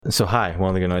So hi, One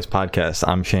of the Good Noise podcast.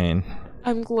 I'm Shane,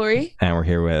 I'm Glory. and we're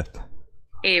here with,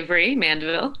 Avery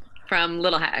Mandeville from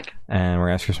Little Hag. and we're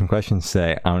asking some questions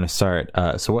today. I want to start.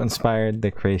 So what inspired the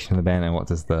creation of the band, and what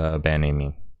does the band name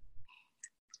mean?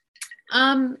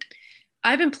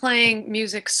 I've been playing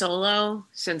music solo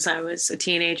since I was a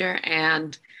teenager,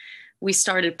 and we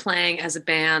started playing as a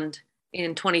band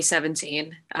in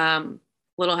 2017.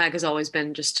 Little Hag has always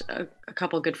been just a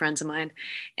couple of good friends of mine,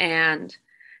 and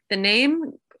the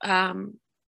name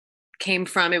came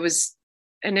from, it was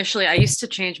initially, I used to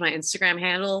change my Instagram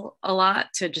handle a lot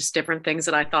to just different things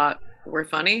that I thought were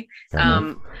funny.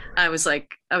 I was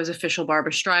official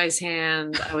Barbara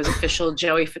Streisand, I was official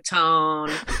Joey Fatone,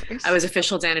 I was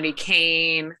official Danity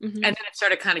Kane, and then it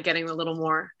started kind of getting a little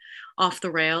more off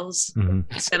the rails. And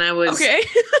I was Okay.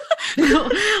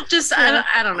 just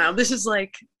I don't know. This is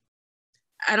like,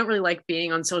 I don't really like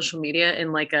being on social media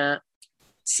in like a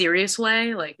serious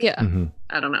way. Like, Yeah.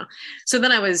 I don't know. So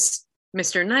then I was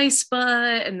Mr. Nice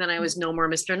Butt, and then I was No More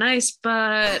Mr. Nice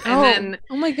Butt, and then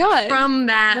Oh my god. from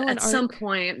that, Villain at some arc.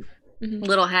 point, Mhm.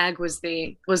 Little Hag was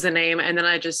the name, and then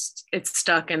it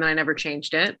stuck, and then I never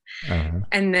changed it.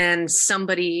 And then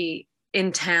somebody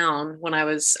in town, when I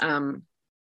was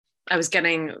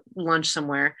getting lunch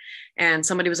somewhere, and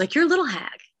somebody was like, "You're Little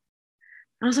Hag."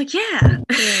 I was like, "Yeah."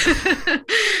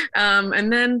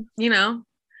 And then,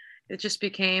 it just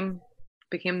became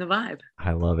the vibe.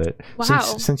 I love it. Wow.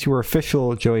 Since you were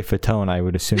official Joey Fatone, I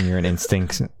would assume you're an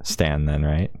Instinct stan then,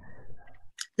 right?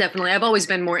 Definitely. I've always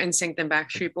been more NSYNC than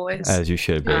Backstreet Boys. As you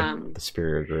should be. Um, The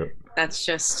superior group. That's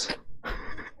just,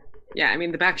 yeah, I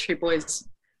mean, the Backstreet Boys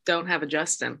don't have a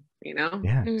Justin,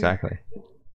 Yeah, exactly.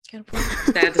 Got a point.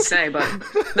 Sad to say,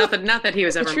 but not that he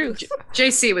was The ever. truth.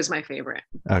 JC was my favorite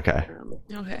Okay,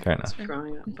 Okay. fair enough.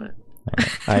 growing up, but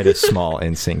I had a small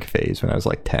NSYNC phase when I was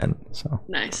like 10, so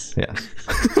nice. yes.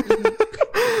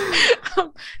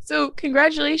 So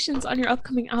congratulations on your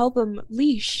upcoming album,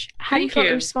 Leash. How do you Thank feel the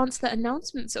you. response to the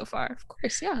announcement so far? Of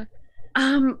course, yeah.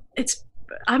 I'm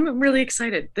really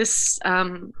excited. This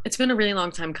it's been a really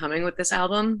long time coming with this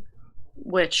album,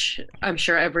 which I'm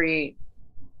sure every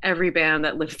band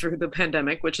that lived through the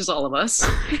pandemic, which is all of us,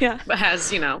 Yeah. has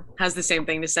the same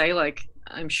thing to say. Like,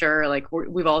 I'm sure like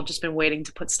we've all just been waiting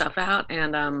to put stuff out,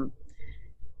 and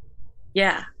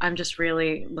yeah, I'm just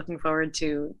really looking forward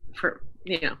for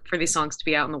these songs to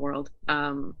be out in the world.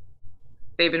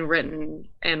 They've been written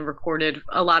and recorded.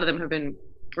 A lot of them have been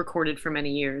recorded for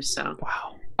many years. So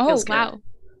Wow. Oh Feels good. wow.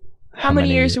 How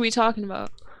many years are we talking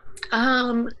about?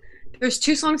 there's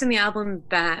 2 songs in the album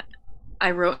that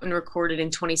I wrote and recorded in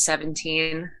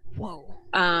 2017. Whoa.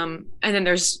 And then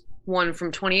there's one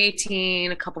from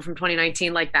 2018, a couple from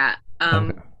 2019, like that.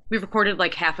 Okay. We recorded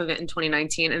like half of it in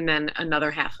 2019, and then another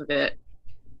half of it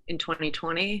in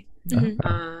 2020.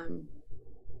 Mhm.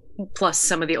 Plus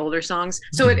some of the older songs.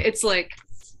 So it's like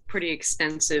pretty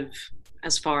extensive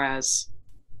as far as,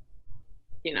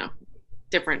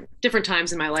 different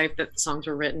times in my life that the songs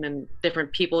were written, and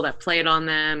different people that played on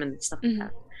them and stuff like Mhm.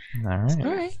 that. All right.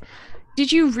 All right.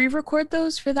 Did you re-record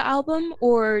those for the album,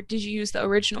 or did you use the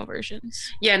original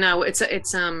versions? Yeah, no, it's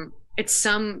some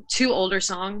 2 older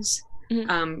songs,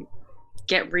 Mhm.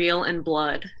 Get Real and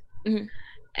Blood, Mhm.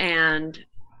 and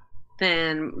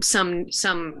then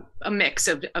a mix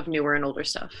of newer and older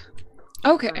stuff.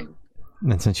 Okay.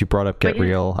 And since you brought up Get But yeah.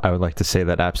 Real, I would like to say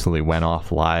that absolutely went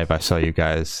off live. I saw you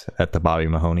guys at the Bobby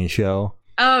Mahoney show.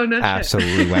 Oh no! shit.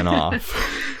 Absolutely went off.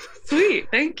 Sweet,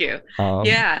 thank you.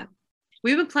 Yeah.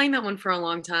 We've been playing that one for a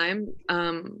long time.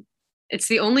 It's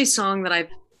the only song that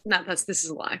this is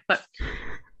a lie, but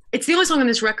it's the only song on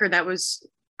this record that was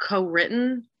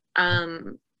co-written.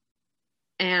 And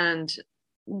the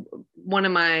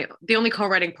only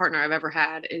co-writing partner I've ever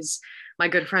had is my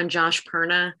good friend Josh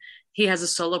Perna. He has a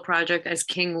solo project as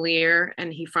King Lear,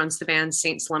 and he fronts the band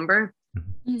Saint Slumber.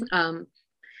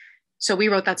 So we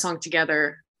wrote that song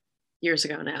together years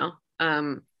ago now.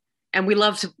 And we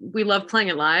love playing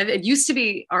it live. It used to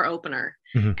be our opener.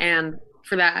 Mhm. And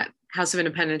for that House of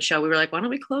Independence show, we were like, why don't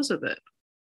we close with it?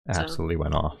 Absolutely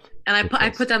went off. And I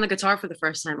Because- put down the guitar for the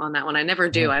first time on that one. I never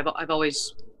do. Yeah. I've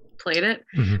always played it,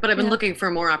 Mhm. but I've been Yeah. looking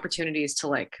for more opportunities to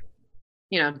like,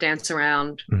 dance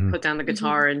around, Mhm. put down the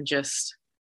guitar, and just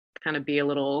kind of be a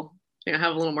little,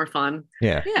 have a little more fun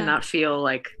Yeah. Yeah. and not feel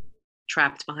like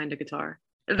trapped behind a guitar.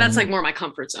 That's like more my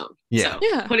comfort zone. Yeah. So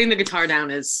Yeah. putting the guitar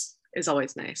down is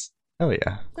always nice. Oh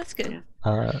yeah. That's good.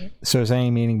 So is there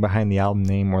any meaning behind the album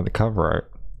name or the cover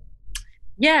art?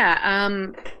 Yeah.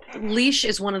 Leash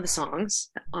is one of the songs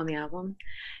on the album,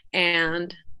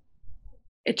 and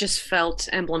it just felt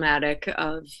emblematic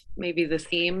of maybe the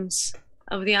themes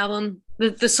of the album.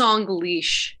 The song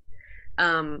Leash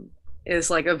is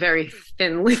like a very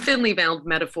thinly veiled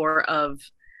metaphor of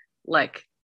like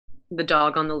the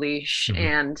dog on the leash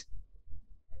and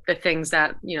the things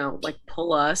that, you know, like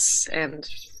pull us and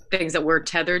things that we're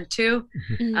tethered to.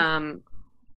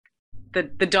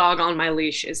 The dog on my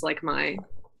leash is like my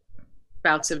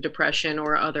bouts of depression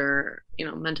or other, you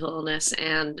know, mental illness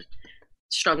and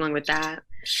struggling with that.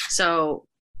 So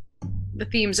the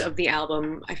themes of the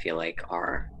album, I feel like,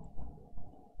 are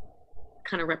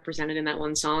kind of represented in that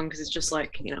one song because it's just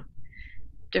like, you know,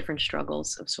 different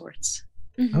struggles of sorts.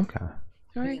 Okay.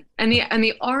 All right. And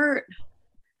the art,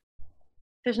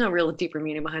 there's no real deeper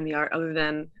meaning behind the art other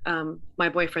than my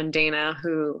boyfriend Dana,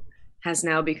 who has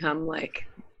now become like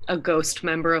a ghost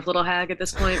member of Little Hag at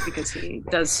this point because he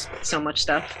does so much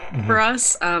stuff for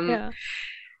us.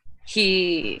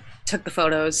 He took the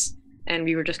photos and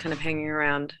we were just kind of hanging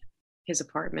around his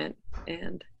apartment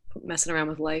and messing around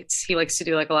with lights. He likes to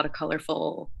do like a lot of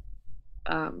colorful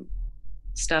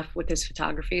stuff with his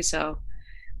photography. So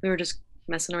we were just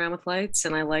messing around with lights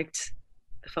and I liked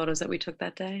the photos that we took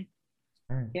that day.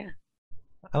 Right. Yeah.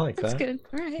 I like That's that. good.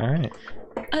 All right. All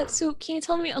right. So can you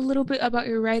tell me a little bit about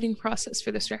your writing process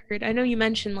for this record? I know you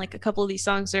mentioned like a couple of these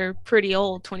songs are pretty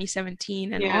old,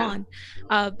 2017 and on.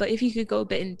 But if you could go a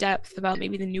bit in depth about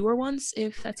maybe the newer ones,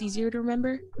 if that's easier to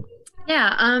remember.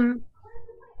 Yeah.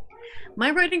 My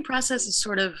writing process is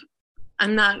sort of, I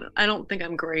don't think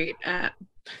I'm great at,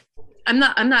 I'm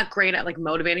not great at like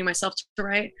motivating myself to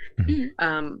write.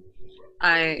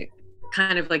 I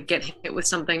kind of like get hit with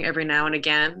something every now and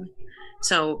again.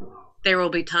 So there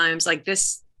will be times like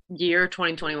this year,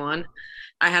 2021,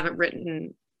 I hadn't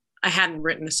written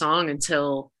a song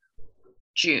until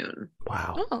June.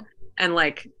 Wow. Oh. And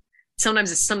like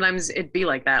sometimes it'd be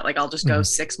like that. Like I'll just go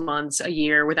 6 months, a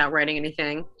year without writing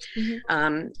anything.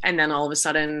 And then all of a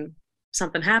sudden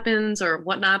something happens or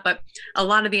whatnot. But a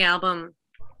lot of the album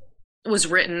was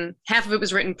written, half of it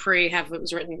was written pre, half of it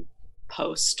was written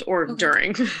post or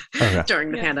during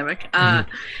during the pandemic.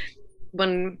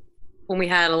 When we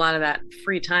had a lot of that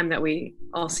free time that we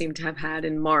all seem to have had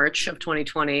in March of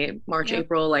 2020,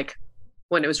 April, like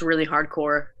when it was really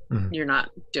hardcore, you're not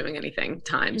doing anything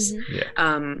times.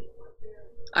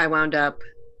 I wound up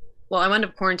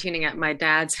quarantining at my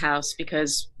dad's house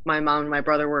because my mom and my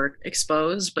brother were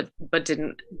exposed but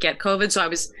didn't get COVID. So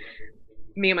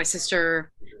me and my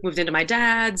sister moved into my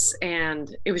dad's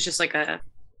and it was just like a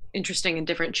interesting and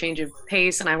different change of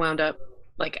pace. And I wound up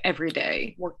like every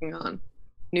day working on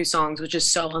new songs, which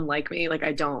is so unlike me. Like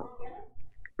I don't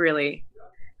really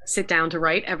sit down to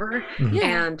write ever.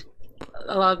 And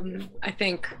I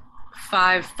think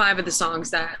five of the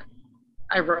songs that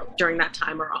I wrote during that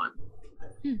time are on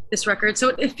this record. So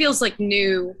it feels like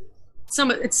new.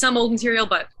 It's some old material,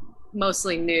 but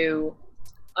mostly new,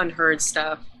 unheard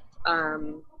stuff.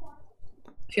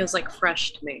 Feels like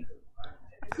fresh to me.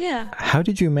 Yeah. How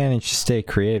did you manage to stay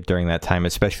creative during that time,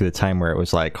 especially the time where it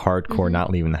was like hardcore, not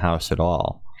leaving the house at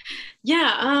all?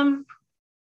 Yeah. I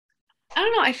don't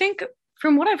know. I think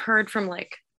from what I've heard from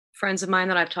like friends of mine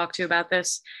that I've talked to about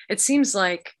this, it seems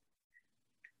like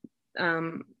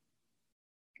having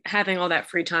all that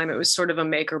free time, it was sort of a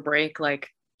make or break. Like,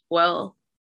 well,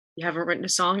 you haven't written a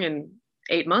song in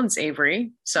 8 months,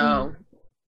 Avery. So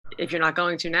if you're not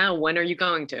going to now, when are you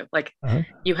going to? Like,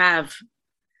 you have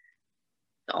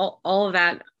all of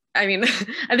that. I mean,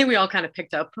 I think we all kind of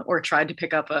picked up or tried to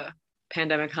pick up a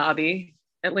pandemic hobby,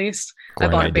 at least. I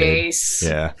bought a bass.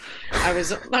 Yeah. I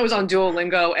was on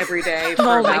Duolingo every day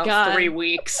for about 3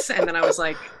 weeks. And then I was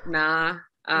like, nah.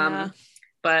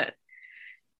 But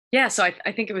yeah, so I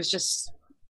think it was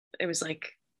like,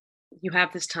 you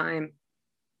have this time,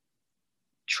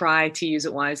 try to use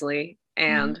it wisely.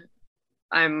 And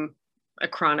I'm a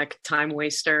chronic time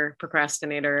waster,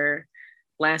 procrastinator,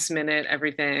 last minute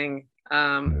everything.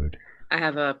 I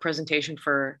have a presentation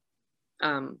for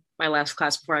my last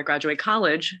class before I graduate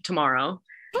college tomorrow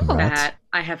that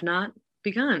I have not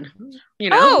begun,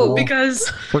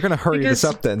 because we're gonna hurry this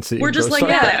up then. So we're just like,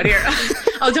 get out here.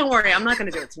 Oh, don't worry, I'm not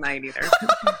gonna do it tonight either.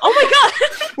 Oh my god.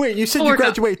 Wait, you said you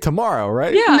graduate tomorrow,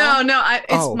 right? Yeah. No,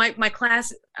 it's my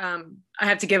class. I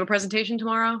have to give a presentation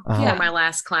tomorrow for my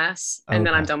last class, and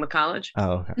then I'm done with college.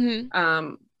 Oh, okay.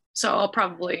 So I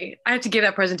have to give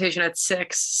that presentation at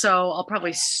 6, so I'll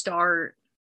probably start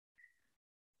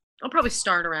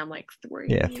around like 3.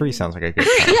 Yeah, 3 sounds like a good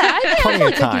time. Yeah, plenty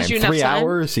of time. Gives you 3 enough time.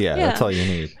 hours? Yeah, that's all you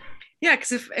need. Yeah,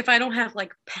 because if I don't have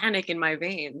like panic in my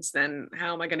veins, then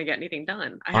how am I going to get anything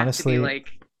done? I Honestly, have to be like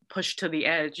pushed to the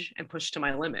edge and pushed to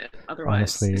my limit. Otherwise,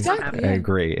 Honestly, it's not Exactly, happening. I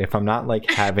agree. If I'm not like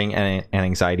having an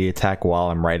anxiety attack while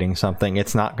I'm writing something,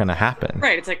 it's not going to happen.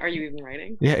 Right. It's like, are you even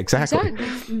writing? Yeah, exactly.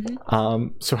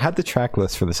 Mhm. So how'd the track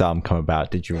list for this album come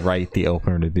about? Did you write the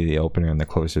opener to be the opener and the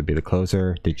closer to be the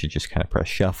closer? Did you just kind of press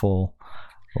shuffle?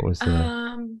 What was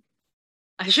the...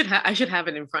 I should have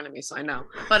it in front of me so I know.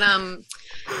 But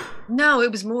no,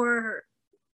 it was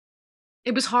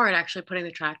hard actually putting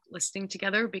the track listing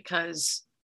together because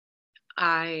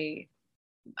I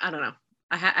don't know.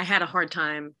 I had a hard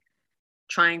time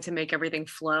trying to make everything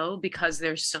flow because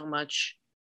there's so much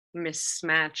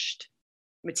mismatched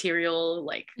material,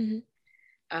 like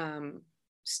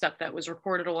stuff that was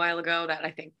recorded a while ago that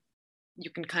I think you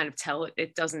can kind of tell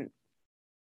it doesn't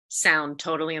sound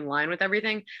totally in line with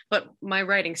everything. But my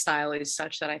writing style is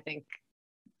such that I think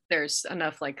there's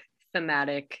enough like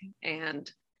thematic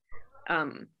and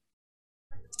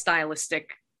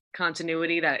stylistic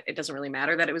continuity that it doesn't really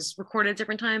matter that it was recorded at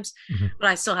different times. But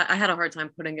I had a hard time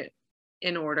putting it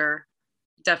in order.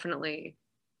 Definitely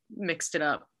mixed it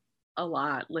up a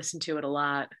lot, listened to it a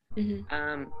lot.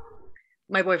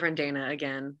 My boyfriend Dana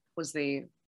again was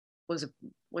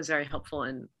very helpful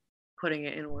in putting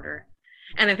it in order,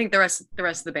 and I think the rest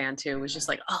of the band too was just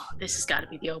like, oh, this has got to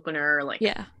be the opener, like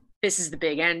this is the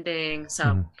big ending.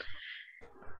 So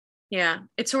yeah,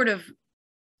 it's sort of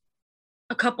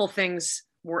a couple things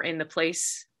were in the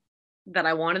place that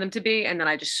I wanted them to be, and then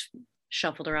I just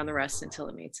shuffled around the rest until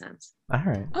it made sense. All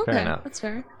right. Okay, Fair enough. that's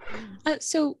fair.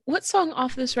 So what song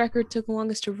off this record took the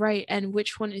longest to write, and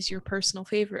which one is your personal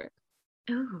favorite?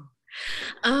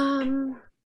 Oh,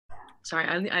 sorry,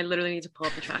 I literally need to pull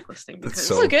up the track listing because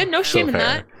It's all good. No shame in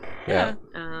that. Yeah.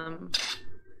 Yeah.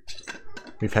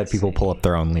 We've had people pull up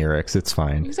their own lyrics. It's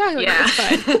fine. Exactly. Yeah. That's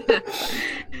fine.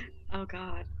 Oh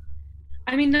God.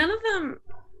 I mean, none of them.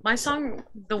 My song,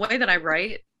 the way that I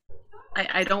write,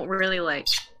 I don't really like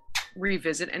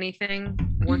revisit anything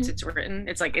once it's written.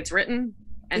 It's like it's written,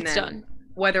 and It's then done.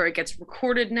 whether it gets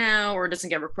recorded now or it doesn't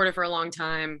get recorded for a long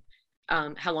time,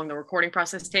 how long the recording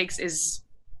process takes is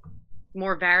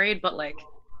more varied. But like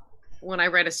when I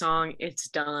write a song, it's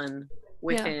done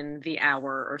within the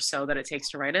hour or so that it takes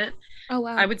to write it. Oh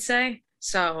wow. I would say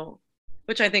so,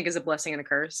 which I think is a blessing and a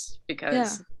curse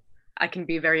because I can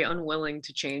be very unwilling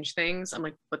to change things. I'm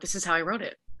like, but this is how I wrote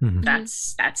it.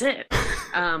 That's it.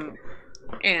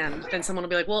 And then someone will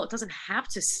be like, well, it doesn't have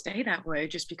to stay that way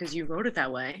just because you wrote it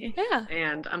that way. Yeah.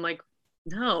 And I'm like,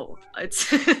 no,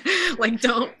 it's like,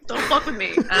 don't fuck with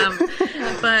me.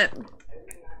 But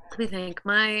let me think.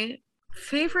 My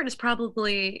favorite is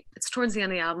probably, it's towards the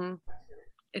end of the album.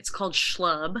 It's called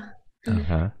Schlub.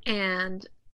 And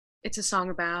it's a song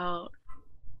about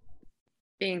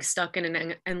being stuck in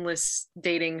an endless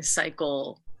dating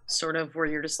cycle, sort of where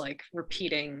you're just like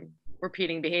repeating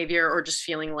behavior, or just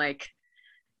feeling like,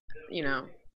 you know,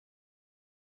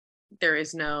 there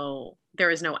is no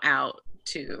out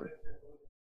to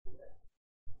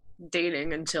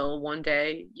dating until one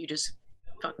day you just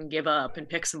fucking give up and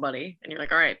pick somebody and you're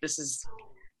like, all right, this is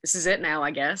it now,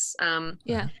 I guess.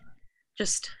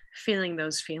 Just feeling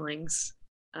those feelings.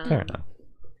 Fair enough.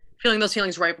 Feeling those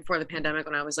feelings right before the pandemic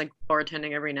when I was like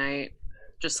bartending every night,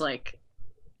 just like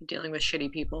dealing with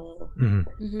shitty people. And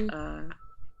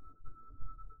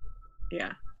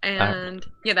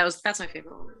that's my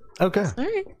favorite one. Okay. All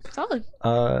right, solid.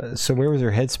 So where was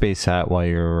your headspace at while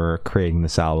you were creating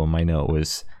this album? I know it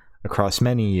was across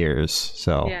many years,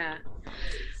 so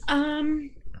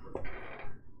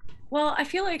well, I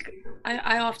feel like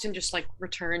I often just like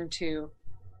return to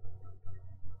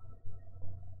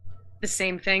the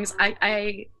same things.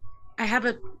 I have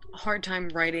a hard time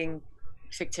writing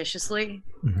fictitiously.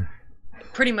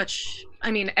 Pretty much,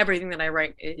 I mean, everything that I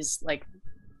write is like,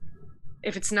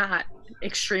 if it's not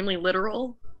extremely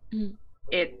literal,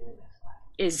 it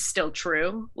is still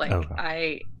true. Like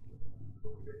I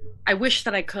wish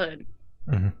that I could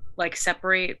like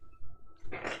separate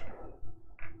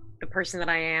the person that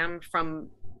I am from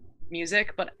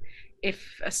music, but if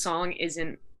a song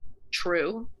isn't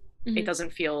true, it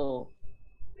doesn't feel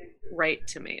right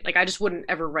to me. Like I just wouldn't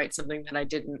ever write something that I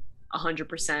didn't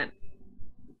 100%.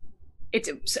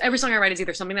 It's every song I write is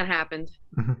either something that happened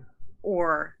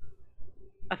or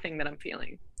a thing that I'm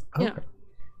feeling. Yeah.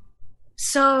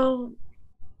 So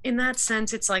in that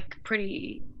sense, it's like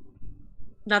pretty,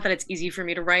 not that it's easy for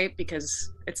me to write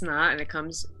because it's not, and it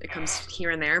comes here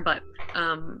and there, but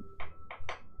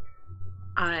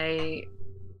I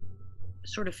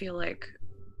sort of feel like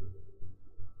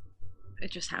it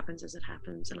just happens as it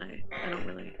happens, and I don't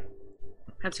really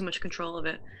have too much control of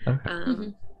it.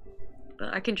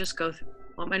 But I can just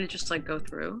want me to just like go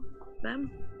through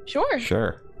them?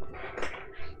 Sure.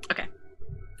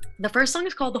 The first song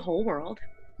is called The Whole World.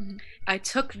 Mhm. I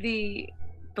took the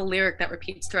lyric that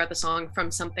repeats throughout the song from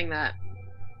something that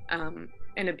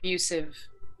an abusive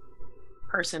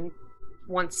person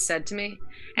once said to me,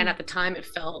 and at the time it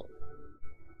felt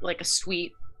like a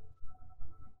sweet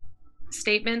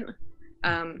statement.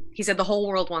 He said, "The whole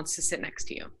world wants to sit next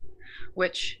to you,"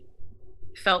 which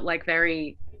felt like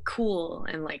very cool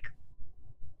and like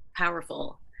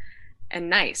powerful and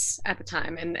nice at the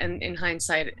time, and in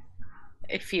hindsight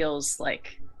it feels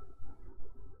like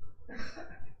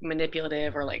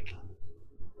manipulative, or like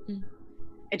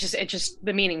it just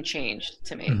the meaning changed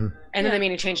to me. And then the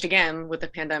meaning changed again with the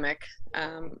pandemic.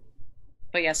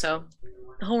 But yeah, so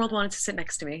the whole world wanted to sit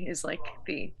next to me is like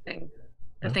the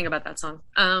thing about that song.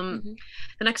 The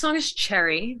next song is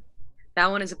Cherry.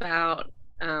 That one is about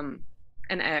an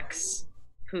ex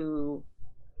who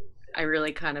I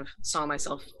really kind of saw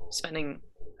myself spending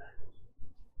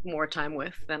more time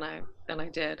with than I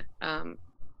did.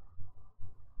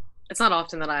 It's not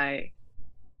often that I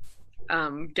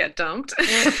get dumped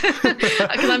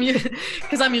because I'm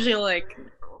usually like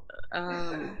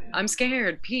I'm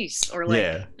scared, peace, or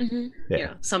like you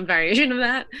know, some variation of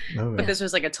that. But this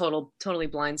was like a totally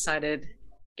blindsided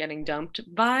getting dumped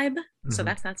vibe. So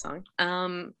that's that song.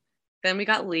 Then we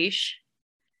got Leash,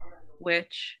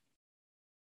 which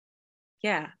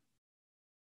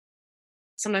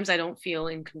sometimes I don't feel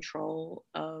in control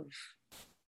of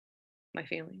my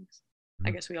feelings. I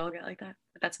guess we all get like that,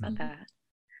 but that's about that.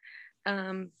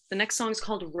 The next song is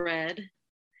called Red,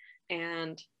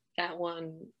 and that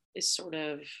one is sort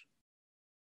of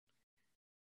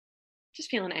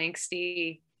just feeling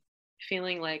angsty,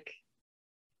 feeling like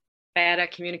bad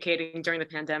at communicating during the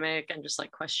pandemic and just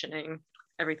like questioning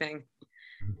everything.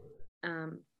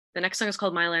 The next song is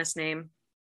called My Last Name.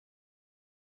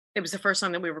 It was the first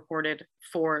song that we recorded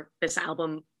for this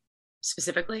album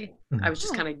specifically. I was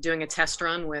just kind of doing a test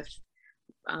run with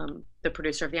the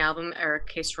producer of the album, Eric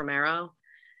Case Romero.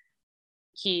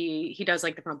 He does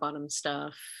like the Front Bottom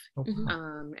stuff,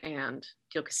 and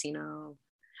Deal Casino.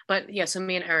 But yeah, so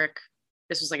me and Eric,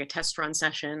 this was like a test run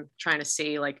session trying to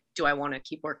see like, do I want to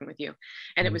keep working with you?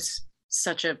 And it was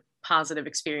such a positive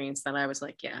experience that I was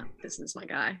like, yeah, this is my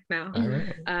guy now.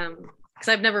 Because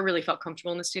I've never really felt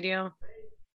comfortable in the studio.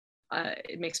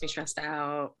 It makes me stressed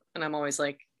out, and I'm always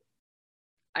like,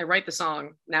 I write the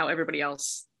song, now everybody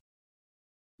else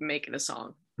make it a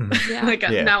song.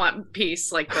 Now I'm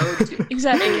peace, like go do,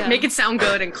 exactly make it sound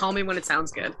good and call me when it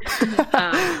sounds good.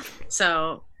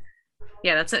 So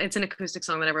yeah, it's an acoustic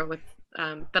song that I wrote with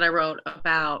that I wrote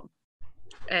about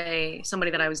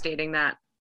somebody that I was dating that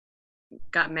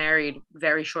got married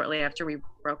very shortly after we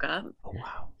broke up.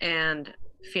 And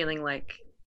feeling like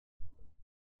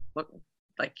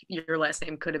your last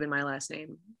name could have been my last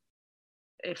name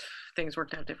if things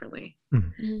worked out differently.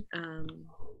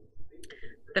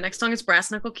 The next song is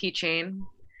Brass Knuckle Keychain.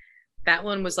 That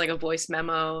one was like a voice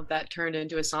memo that turned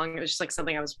into a song. It was just like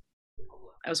something I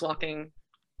was walking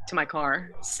to my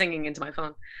car, singing into my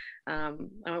phone. I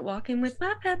went walking with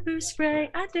my pepper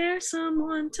spray. I dare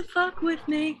someone to fuck with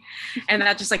me. And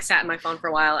that just like sat in my phone for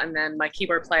a while. And then my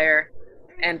keyboard player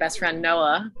and best friend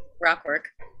Noah Rockwork,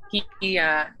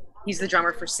 he's the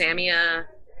drummer for Samia,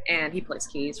 and he plays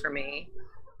keys for me.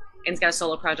 And he's got a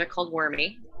solo project called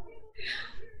Wormy.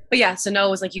 But yeah, so Noah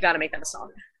was like, you got to make that a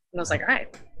song. And I was like, all right,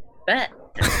 bet.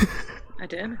 And I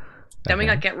did. Then we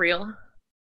got Get Real.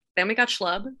 Then we got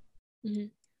Schlub.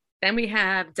 Then we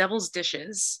have Devil's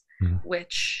Dishes,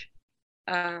 which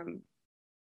that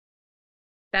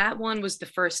one was the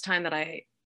first time that I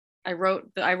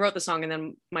wrote the song, and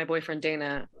then my boyfriend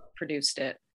Dana produced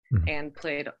it and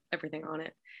played everything on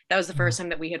it. That was the first time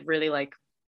that we had really like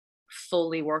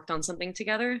fully worked on something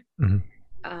together.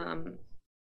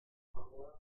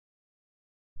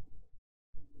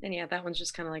 And yeah, that one's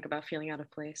just kind of like about feeling out of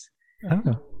place.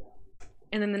 And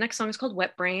then the next song is called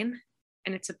Wet Brain,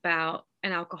 and it's about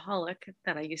an alcoholic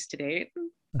that I used to date.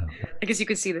 I guess you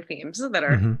can see the themes that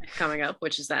are coming up,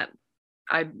 which is that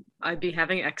I'd be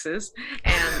having exes.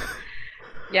 And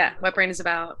yeah, Wet Brain is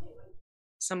about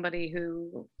somebody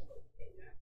who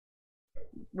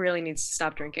really needs to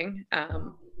stop drinking.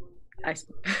 I've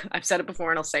said it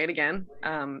before and I'll say it again.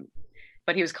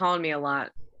 But he was calling me a lot.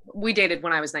 We dated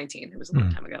when I was 19. It was a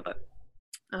long time ago, but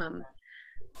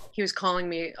he was calling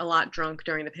me a lot drunk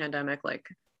during the pandemic, like,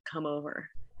 come over.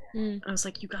 I was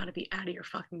like, you gotta be out of your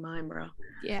fucking mind, bro.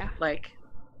 Yeah. Like,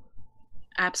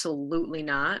 absolutely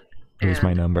not. Lose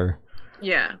my number.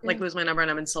 Yeah, like lose my number,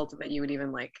 and I'm insulted that you would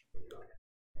even like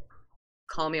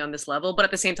call me on this level. But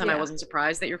at the same time, I wasn't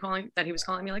surprised that he was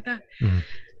calling me like that.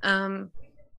 And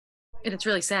it's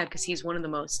really sad because he's one of the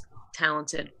most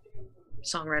talented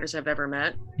songwriters I've ever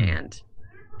met, and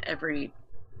every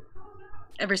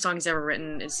song he's ever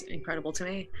written is incredible to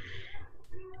me.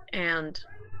 And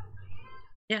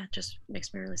yeah, it just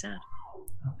makes me really sad.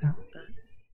 Okay. But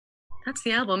that's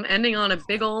the album, ending on a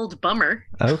big old bummer.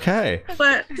 Okay.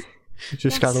 But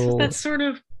Just got a little. That's sort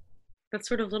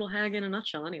of Little Hag in a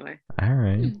nutshell, anyway. All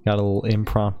right. Got a little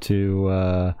impromptu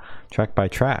track by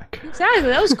track. Exactly.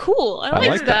 That was cool. I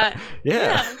liked that.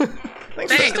 Yeah.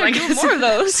 Thanks. Start doing more of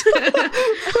those.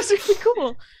 That was really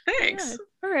cool. Thanks. Yeah.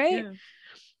 All right. Yeah.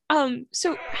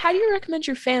 So how do you recommend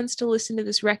your fans to listen to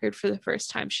this record for the first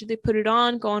time? Should they put it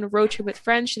on, go on a road trip with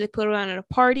friends? Should they put it on at a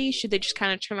party? Should they just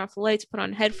kind of turn off the lights, put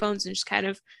on headphones, and just kind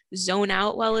of zone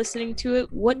out while listening to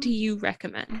it? What do you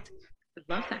recommend?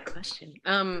 I love that question.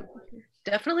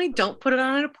 Definitely don't put it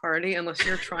on at a party unless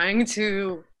you're trying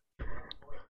to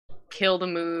kill the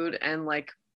mood and like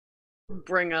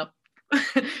bring up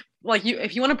like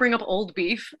if you want to bring up old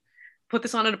beef, put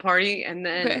this on at a party and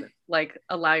then like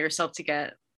allow yourself to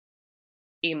get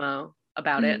emo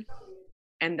about it,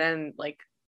 and then like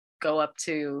go up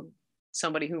to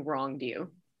somebody who wronged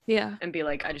you and be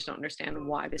like, I just don't understand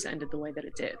why this ended the way that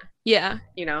it did.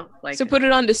 You know, like, so put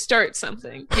it on to start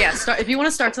something. If you want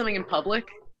to start something in public,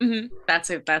 that's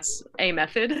a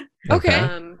method.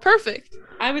 Okay. Perfect.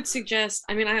 I would suggest,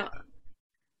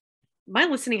 my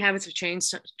listening habits have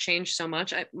changed so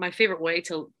much. My favorite way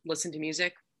to listen to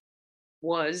music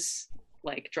was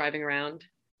like driving around,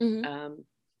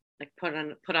 like put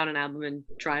on an album and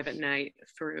drive at night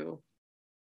through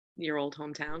your old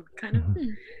hometown kind of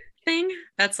thing.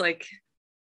 That's like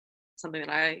something that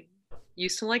I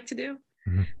used to like to do.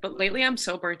 But lately I'm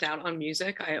so burnt out on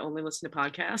music, I only listen to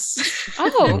podcasts.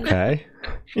 Oh, okay.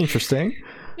 Interesting.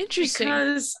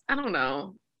 Because I don't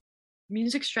know,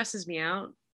 music stresses me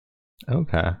out.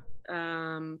 Okay.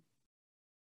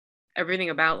 Everything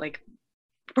about like,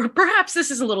 perhaps this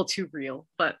is a little too real,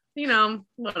 but you know,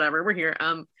 whatever, we're here.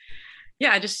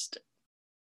 Yeah, just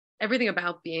everything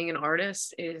about being an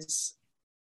artist is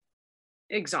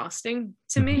exhausting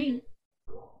to me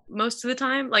most of the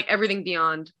time. Like everything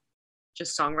beyond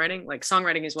just songwriting. Like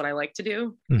songwriting is what I like to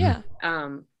do. Yeah.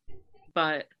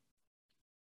 But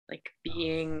like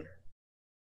being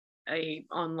a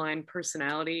online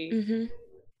personality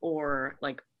or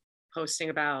like posting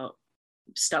about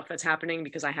stuff that's happening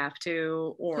because I have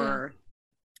to, or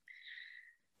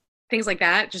things like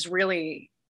that just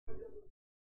really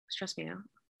stress me out.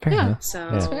 Fair enough. So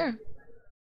that's fair.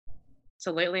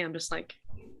 So lately I'm just like,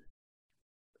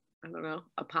 I don't know,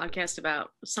 a podcast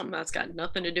about something that's got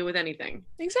nothing to do with anything.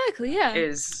 Exactly. Yeah.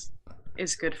 Is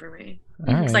good for me.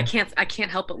 Because I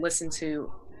can't help but listen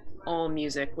to all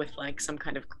music with like some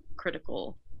kind of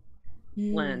critical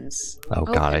lens. Oh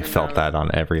god, I felt that on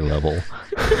every level.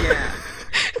 Yeah.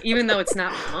 Even though it's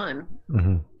not fun.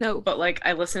 No. But like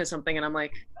I listen to something and I'm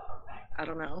like, I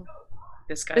don't know,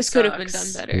 this could have been done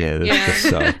better. Yeah, this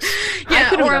sucks.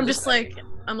 Yeah, or I'm just like,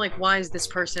 why is this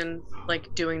person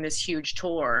like doing this huge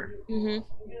tour?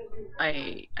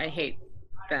 I hate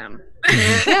them.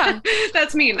 Yeah.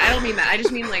 That's mean. I don't mean that. I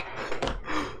just mean like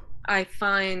I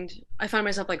find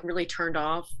myself like really turned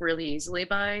off really easily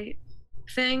by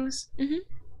things.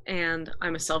 And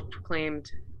I'm a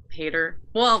self-proclaimed hater.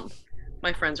 Well,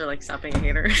 my friends are like, stop being a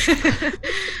hater.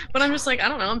 But I'm just like, I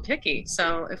don't know, I'm picky.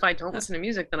 So if I don't listen to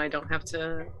music, then I don't have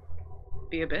to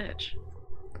be a bitch.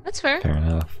 That's fair. Fair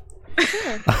enough.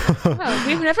 Sure. Wow,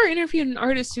 we've never interviewed an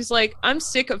artist who's like, I'm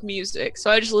sick of music, so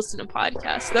I just listen to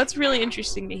podcasts. That's really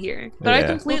interesting to hear. But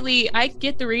I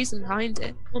get the reason behind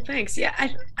it. Well, thanks. Yeah,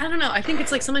 I don't know. I think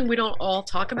it's like something we don't all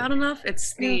talk about enough.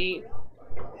 It's the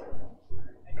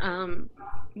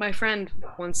my friend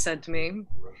once said to me,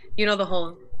 you know, the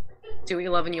whole do what you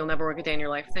love and you'll never work a day in your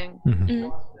life thing.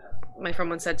 My friend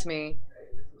once said to me,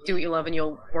 do what you love and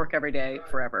you'll work every day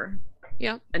forever.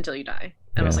 Yeah. Until you die.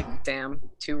 And I was like, damn,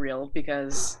 too real.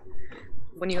 Because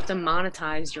when you have to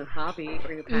monetize your hobby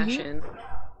or your passion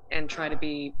and try to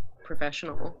be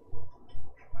professional,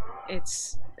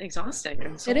 it's exhausting.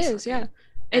 And it is, yeah.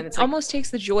 And it almost takes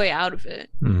the joy out of it.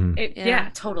 Yeah,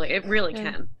 totally. It really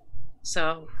can.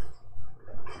 So,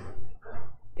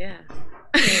 yeah.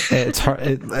 It's hard,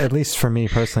 at least for me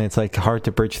personally, it's like hard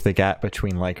to bridge the gap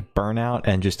between like burnout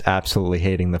and just absolutely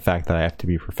hating the fact that I have to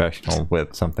be professional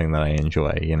with something that I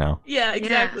enjoy, you know? Yeah,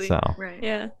 exactly. So, right.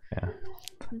 Yeah.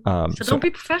 So don't be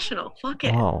professional. Fuck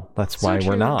it. Well, that's why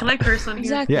we're not. Can I curse on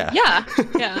here? Exactly. Yeah.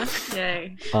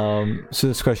 Yay. So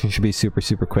this question should be super,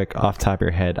 super quick. Off the top of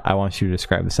your head, I want you to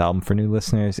describe this album for new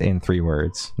listeners in 3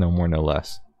 words. No more, no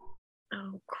less.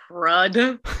 Oh, crud.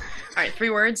 All right, 3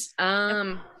 words.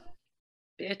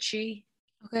 Bitchy.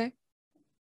 'Kay.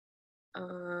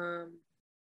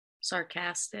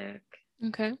 sarcastic,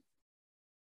 Okay.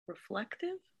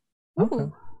 reflective. Okay.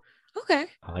 Ooh. Okay.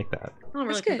 I like that. I don't really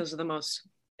That's think good. those are the most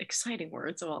exciting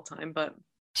words of all time, but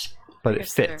But it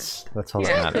guess they're- fits. That's all yeah,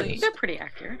 that Exactly. matters. they're pretty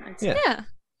accurate. I'd say. Yeah. Yeah,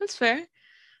 that's fair.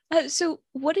 So,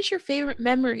 what is your favorite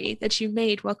memory that you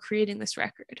made while creating this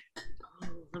record? Oh,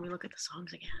 let me look at the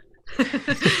songs again.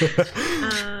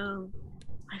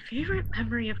 My favorite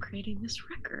memory of creating this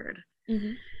record.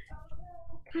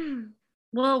 Mm-hmm.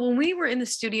 Well, when we were in the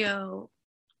studio,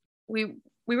 we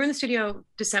were in the studio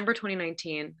December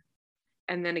 2019,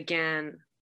 and then again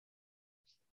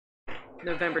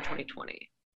November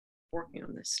 2020, working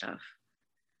on this stuff.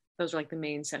 Those were like the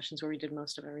main sessions where we did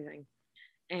most of everything.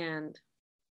 And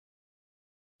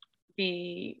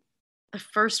the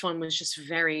first one was just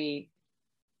very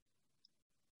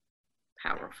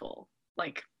powerful.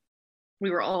 Like, we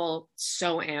were all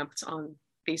so amped on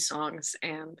these songs,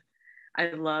 and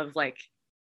I love like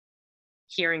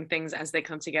hearing things as they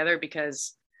come together,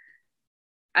 because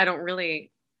I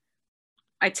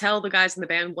tell the guys in the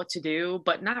band what to do,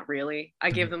 but not really. I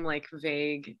give them like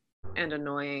vague and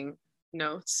annoying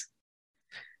notes.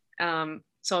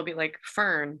 So I'll be like,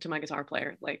 Fern, to my guitar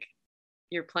player, like,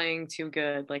 you're playing too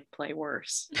good, like, play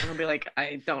worse. And I'll be like,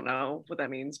 I don't know what that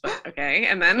means, but okay.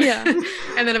 And then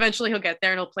and then eventually he'll get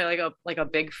there and he'll play like a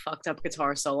big fucked up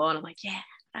guitar solo, and I'm like, yeah,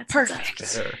 that's Perfect.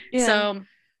 exactly. Yeah. So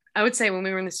I would say when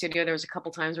we were in the studio, there was a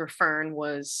couple times where Fern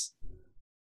was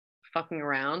fucking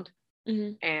around,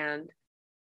 and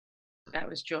that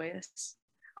was joyous.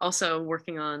 Also,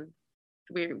 working on,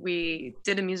 we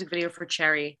did a music video for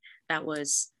Cherry that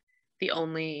was the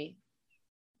only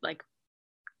like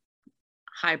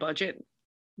high budget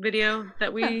video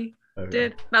that we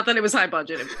did. Not that it was high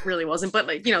budget, it really wasn't, but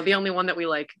like, the only one that we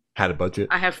like Had a budget.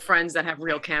 I have friends that have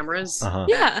real cameras.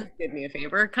 Yeah. Did me a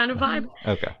favor kind of vibe.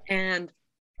 Okay. And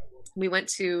we went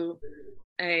to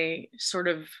a sort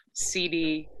of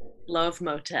seedy love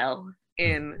motel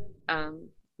in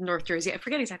North Jersey. I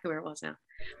forget exactly where it was now,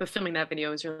 but filming that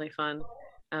video was really fun.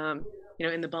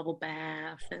 In the bubble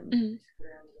bath and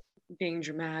being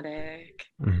dramatic.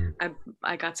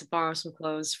 I got to borrow some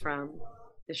clothes from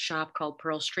this shop called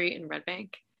Pearl Street in Red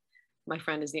Bank. My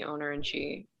friend is the owner, and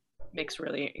she makes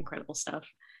really incredible stuff.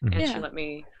 And she let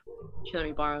me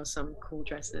borrow some cool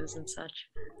dresses and such.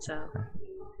 So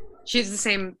she's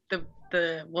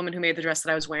the woman who made the dress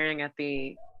that I was wearing at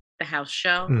the house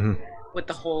show with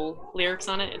the whole lyrics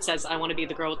on it. It says, "I want to be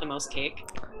the girl with the most cake."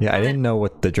 Yeah, I didn't know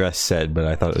what the dress said, but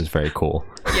I thought it was very cool.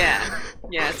 Yeah,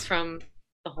 it's from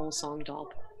the whole song Doll.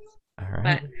 All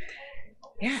right. But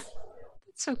yeah,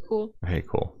 That's so cool. Very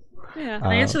cool. Yeah. Did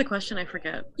I answer the question? I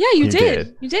forget. Yeah, you You did.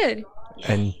 did. You did.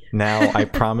 And now I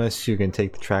promise you can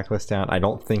take the track list down. I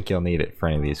don't think you'll need it for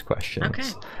any of these questions.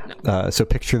 Okay. So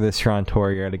picture this: you're on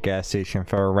tour, you're at a gas station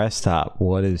for a rest stop.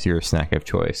 What is your snack of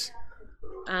choice?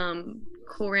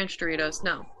 Cool Ranch Doritos.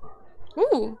 No.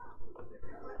 Ooh.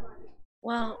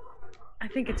 Well, I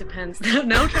think it depends.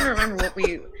 Now I'm trying to remember what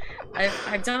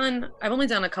I've only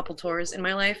done a couple tours in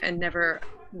my life, and never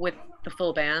with the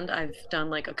full band. I've done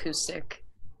like acoustic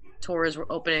tours. We're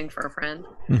opening for a friend.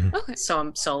 Okay. So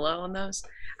I'm solo on those.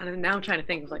 And now I'm trying to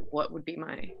think of like what would be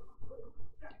my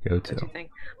Go-to. thing.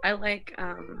 I like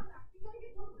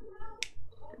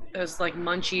those like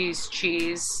Munchies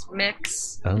cheese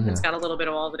mix. Oh, It's yeah. got a little bit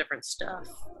of all the different stuff.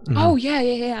 Oh,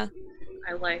 yeah.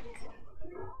 I like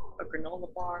a granola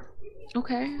bar.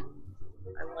 Okay.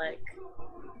 I like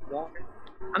water.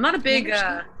 I'm not big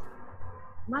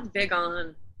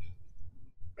on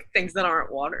things that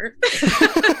aren't water.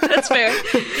 That's fair.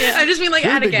 Yeah, I just mean like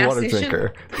You're a at a big gas water station.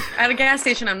 drinker. At a gas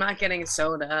station, I'm not getting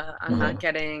soda. I'm not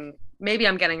getting. Maybe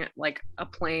I'm getting like a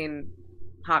plain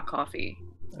hot coffee.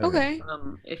 Okay.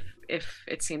 If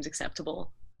it seems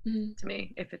acceptable to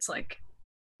me, if it's like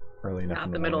Early enough out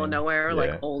in the middle of morning. nowhere, Yeah.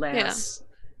 like old ass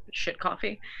shit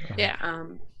coffee. Yeah.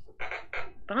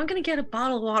 But I'm gonna get a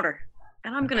bottle of water,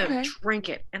 and I'm gonna Okay. drink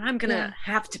it, and I'm gonna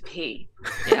have to pee.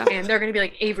 Yeah. And they're gonna be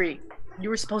like, Avery, you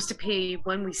were supposed to pee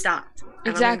when we stopped. And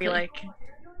Exactly. I'm gonna be like,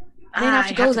 I didn't have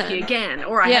to go then. pee again,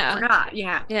 or I Yeah. forgot.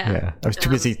 Yeah. Yeah, I was too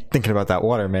busy thinking about that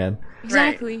water, man.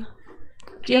 Exactly.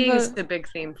 Do you Peeing have is the big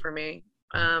theme for me.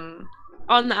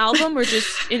 on the album or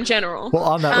just in general? Well,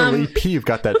 on that early EP, you've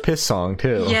got that piss song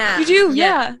too. Yeah. You do,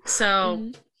 yeah.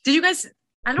 So, did you guys?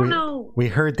 I don't We- know. We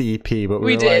heard the EP, but We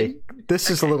we were did. like, this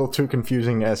is a little too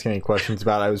confusing to ask any questions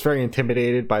about. I was very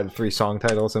intimidated by the 3 song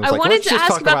titles. And was I like, wanted let's to just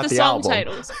ask talk about the song album.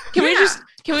 titles. Can we just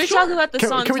talk about the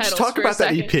song Can we titles just talk for about a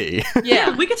that second? EP?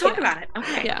 Yeah. We could talk about it.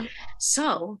 Okay. Yeah.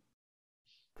 So,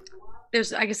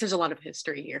 I guess there's a lot of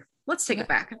history here. Let's take it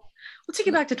back. We'll take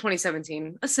it back to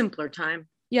 2017, a simpler time.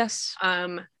 Yes.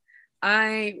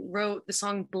 I wrote the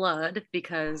song Blood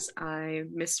because I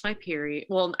missed my period.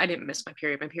 Well, I didn't miss my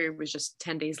period. My period was just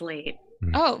 10 days late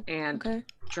Oh, and okay.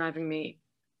 driving me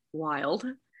wild.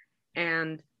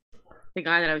 And the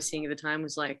guy that I was seeing at the time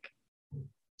was like,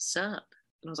 sup?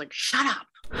 And I was like, shut up.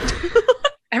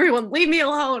 Everyone, leave me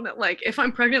alone. Like, if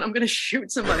I'm pregnant, I'm going to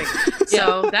shoot somebody.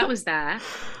 So that was that.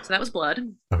 So that was Blood.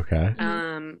 Okay.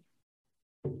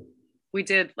 We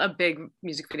did a big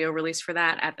music video release for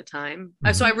that at the time.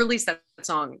 So I released that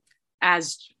song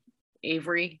as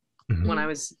Avery when I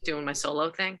was doing my solo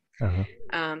thing.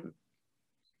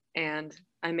 And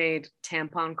I made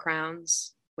tampon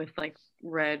crowns with like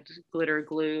red glitter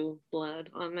glue blood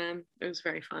on them. It was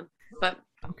very fun. But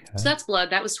so that's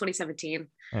Blood. That was 2017.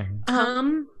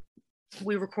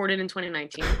 We recorded in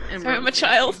 2019. And Sorry, I'm a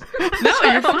child. No,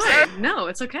 you're fine. No,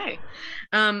 it's okay.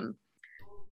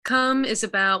 Come is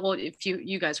about, well, if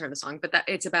you guys heard the song, but that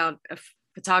it's about a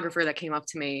photographer that came up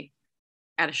to me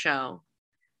at a show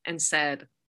and said,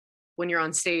 when you're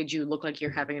on stage, you look like you're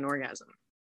having an orgasm.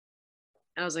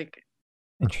 And I was like,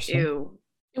 interesting. Ew.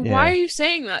 Why are you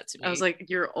saying that to me? I was like,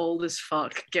 you're old as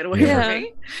fuck. Get away from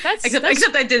me.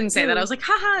 Except I didn't say that. I was like,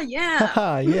 haha, yeah.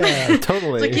 Haha, yeah,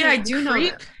 totally. Like, yeah, I do know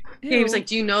that. Yeah, he was like,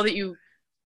 do you know that you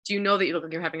look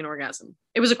like you're having an orgasm?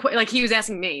 It was like he was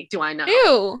asking me, do I know?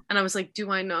 Ew. And I was like,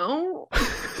 do I know?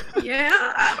 Yeah,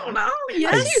 I don't know.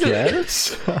 Yes. I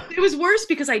guess. It was worse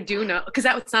because I do know, because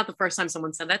that was not the first time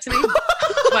someone said that to me.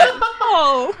 But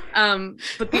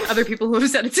the other people who have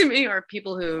said it to me are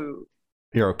people who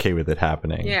you're okay with it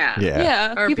happening.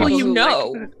 Yeah. Or people you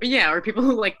know. Or people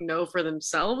who like know for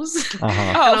themselves. Uh-huh.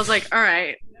 And I was like, all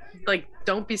right, like,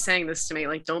 don't be saying this to me.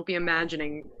 Like, don't be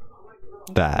imagining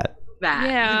that.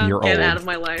 Yeah. You're Get old. out of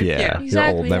my life. Yeah. Exactly,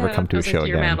 You're old. Never come to a show like, again.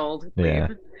 You're mad old. Yeah.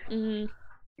 Mm-hmm.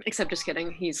 Except just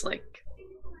kidding. He's like,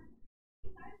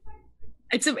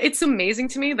 it's amazing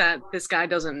to me that this guy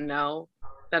doesn't know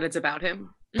that it's about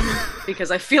him,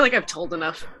 because I feel like I've told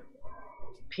enough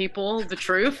people the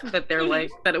truth that they're like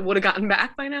that it would have gotten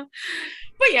back by now.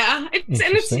 But yeah,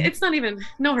 it's not even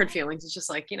no hard feelings. It's just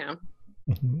like, you know,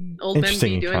 old men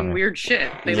be doing weird shit.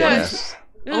 They love it.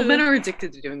 Old men are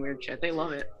addicted to doing weird shit. They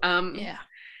love it. Yeah.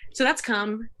 So that's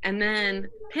Come, and then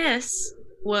Piss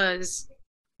was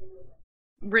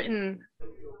written,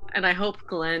 and I hope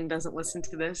Glenn doesn't listen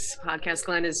to this podcast.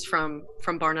 Glenn is from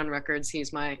Bar None Records.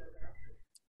 He's my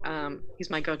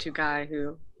go-to guy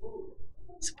who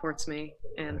supports me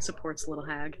and supports Little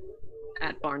Hag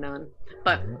at Bar None.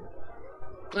 But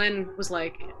Glenn was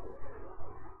like,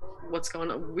 what's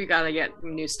going on? We gotta get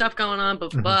new stuff going on, blah,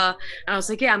 blah, blah. And I was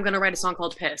like, yeah, I'm gonna write a song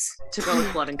called Piss to go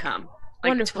with Blood and Come.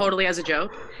 Like, wonderful. Totally as a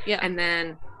joke. Yeah. And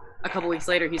then a couple weeks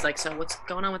later, he's like, so what's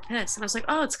going on with Piss? And I was like,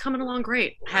 oh, it's coming along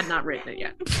great. Had not written it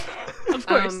yet. Of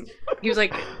course. He's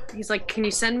like, can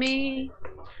you send me?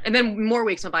 And then more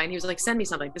weeks went by, and he was like, send me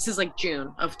something. This is like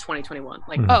June of 2021,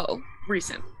 like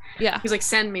recent. Yeah. He's like,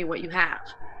 send me what you have.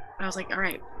 And I was like, all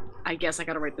right, I guess I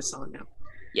gotta write this song now.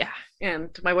 Yeah.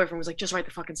 And my boyfriend was like, just write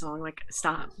the fucking song, like,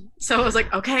 stop. So I was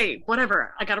like, okay,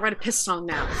 whatever. I gotta write a Piss song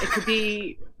now. It could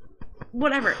be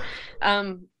whatever.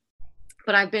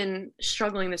 But I've been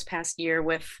struggling this past year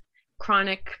with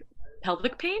chronic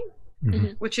pelvic pain,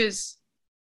 which is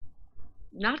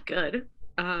not good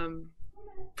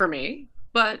for me.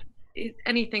 But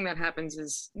anything that happens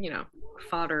is, you know,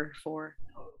 fodder for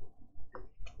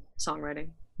songwriting.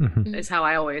 Is how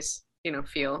I always, you know,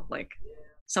 feel. Like,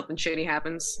 something shady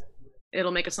happens,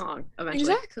 it'll make a song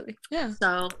eventually. Exactly. Yeah.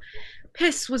 So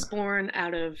Piss was born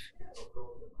out of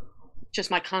just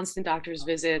my constant doctor's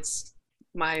visits,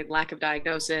 my lack of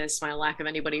diagnosis, my lack of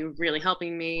anybody really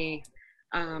helping me.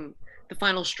 The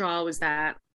final straw was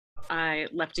that I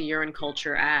left a urine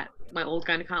culture at my old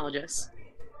gynecologist.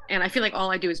 And I feel like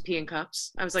all I do is pee in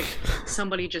cups. I was like,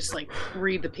 somebody just like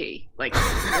read the pee. Like,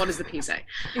 what does the pee say?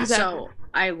 Exactly. So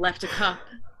I left a cup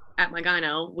at my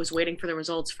gyno, was waiting for the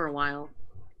results for a while.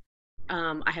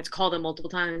 I had to call them multiple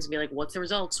times and be like, what's the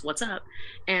results? What's up?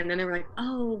 And then they were like,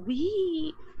 oh,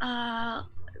 we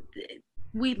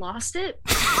lost it.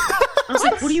 I was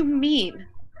like, what do you mean?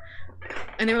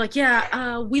 And they were like,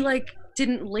 yeah, we like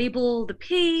didn't label the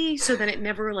pee, so then it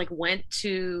never like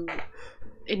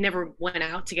it never went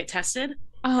out to get tested.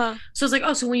 So I was like,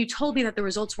 oh, so when you told me that the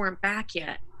results weren't back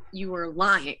yet, you were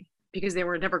lying, because they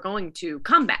were never going to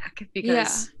come back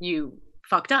because you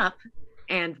fucked up.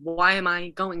 And why am I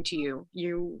going to you?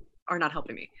 You are not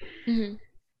helping me.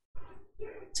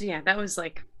 So yeah, that was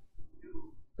like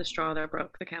the straw that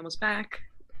broke the camel's back.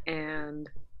 And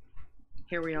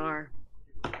here we are,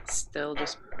 still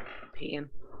just peeing.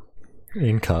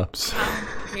 In cups.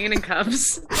 Peeing in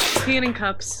cups. peeing in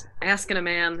cups, asking a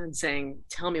man and saying,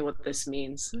 "Tell me what this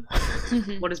means.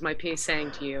 What is my pee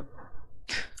saying to you?"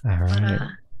 All right. But,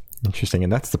 Interesting.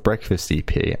 And that's the Breakfast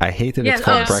EP. I hate that it's Yeah,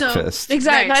 called so- Breakfast.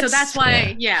 Exactly. right, so That's that's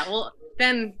why. Yeah. Well,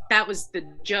 then that was the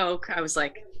joke. I was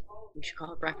like, "We should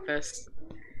call it Breakfast,"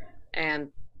 and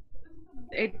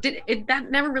that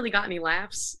never really got any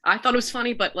laughs. I thought it was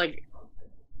funny, but like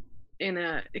in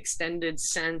a extended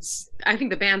sense, I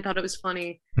think the band thought it was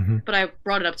funny. Mhm. But I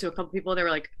brought it up to a couple people. They were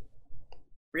like,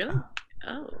 "Really?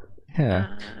 Oh,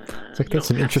 Yeah. It's like, you that's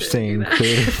don't an have to do interesting that."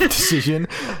 creative decision.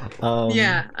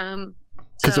 Yeah.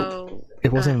 'cause So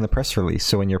It wasn't in the press release,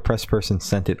 so when your press person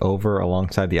sent it over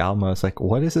alongside the album, I was like,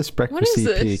 "What is this Breakfast is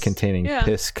EP this?" containing Yeah.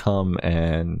 piss, cum,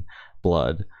 and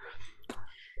blood?"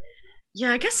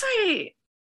 yeah, I guess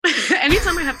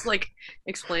anytime I have to like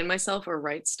explain myself or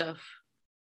write stuff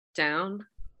down,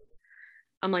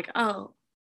 I'm like, oh,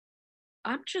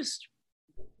 I'm just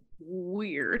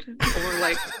weird, or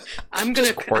like I'm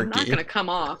Just not quirky. gonna come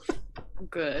off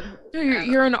good. No,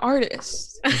 you're an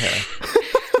artist. Yeah.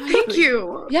 Thank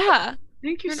you. Yeah.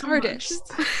 Thank you You're an so artist.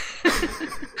 much.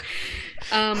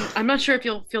 I'm not sure if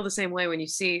you'll feel the same way when you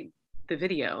see the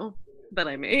video that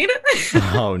I made.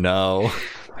 Oh no.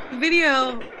 The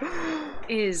video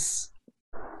is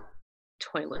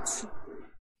toilets.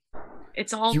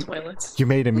 It's all toilets. You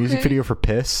made a music Okay. video for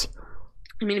piss?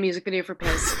 I made a music video for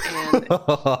Piss, and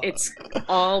it's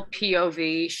all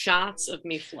POV shots of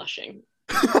me flushing.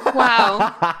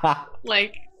 Wow.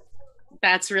 Like,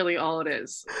 that's really all it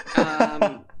is.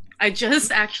 I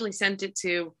just actually sent it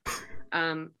to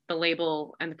the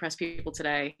label and the press people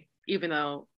today, even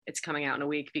though it's coming out in a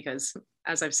week, because,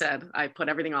 as I've said, I put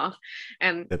everything off.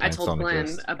 And I Deadlines told don't Glenn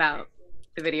exist. about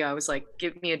the video. I was like,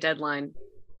 give me a deadline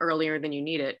earlier than you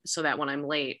need it, so that when I'm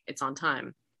late, it's on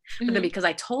time. But then because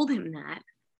I told him that,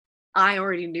 I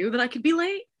already knew that I could be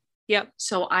late. Yep.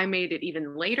 So I made it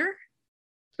even later.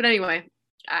 But anyway,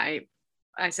 I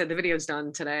said the video's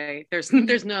done today. There's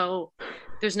no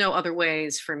other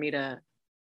ways for me to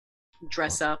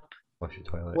dress up Flush your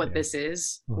toilet, what yeah. this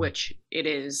is, Mhm. which it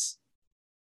is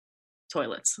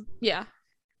toilets. Yeah.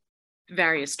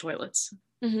 Various toilets.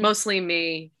 Mhm. Mostly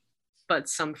me, but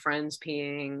some friends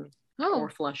peeing Oh. or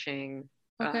flushing.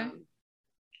 Okay.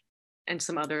 And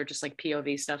some other just like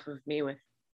POV stuff of me with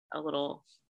a little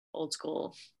old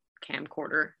school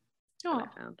camcorder that Oh.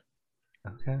 I found.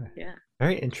 Okay. Yeah.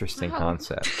 Very interesting Wow.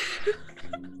 concept.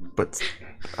 But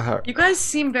You guys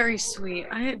seem very sweet.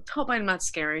 I hope I'm not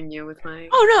scaring you with my.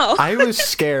 Oh no. I was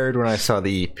scared when I saw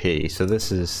the EP, so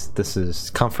this is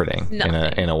comforting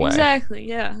in a way. Exactly.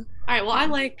 Yeah. All right. Well, I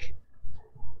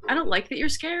don't like that you're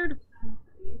scared.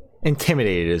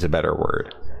 Intimidated is a better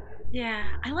word. Yeah,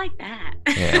 I like that.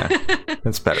 Yeah.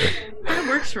 That's better. That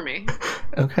works for me.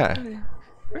 Okay.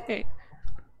 Right.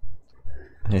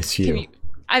 It's Can you. you-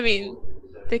 I mean,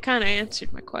 they kind of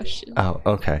answered my question. Oh,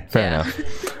 okay. Fair Yeah. enough.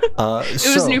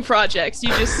 It was new projects. You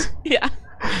just yeah.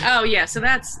 Oh yeah. So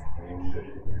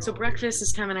Breakfast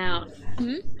is coming out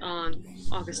on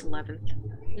August 11th,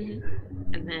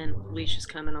 and then Leash is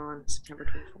coming on September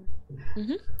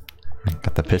 24th.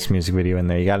 Got the piss music video in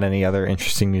there. You got any other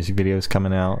interesting music videos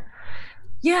coming out?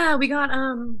 Yeah, we got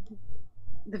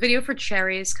the video for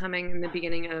Cherries coming in the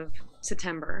beginning of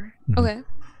September, Okay.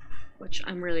 which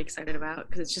I'm really excited about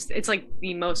because it's like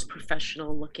the most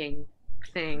professional looking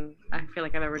thing I feel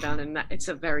like I've ever done, and it's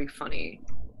a very funny.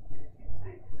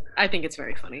 I think it's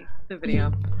very funny, the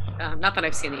video. Not that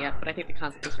I've seen it yet, but I think the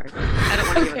concept is very funny. I don't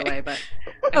want to give it away, but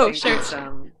I think sure. it's,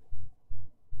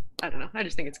 I don't know. I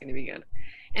just think it's going to be good.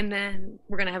 And then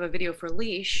we're going to have a video for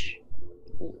Leash,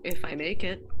 if I make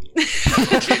it.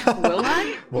 Will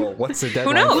I? Well, what's the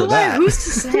deadline knows? for Will I? that? Who's to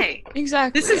say?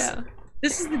 Exactly. This is- yeah.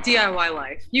 This is the DIY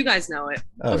life. You guys know it.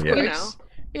 Oh, Of yeah. You know, course.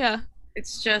 Yeah.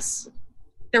 it's just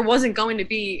there wasn't going to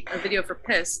be a video for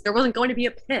Piss. There wasn't going to be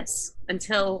a Piss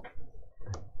until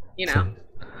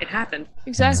it happened.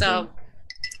 Exactly. So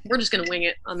we're just gonna wing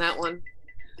it on that one.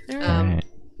 All right. Alright.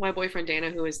 My boyfriend Dana,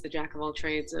 who is the jack of all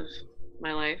trades of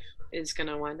my life, is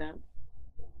gonna wind up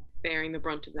bearing the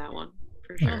brunt of that one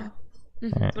for sure.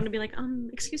 He's gonna be like,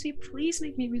 excuse me, please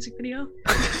make me a music video.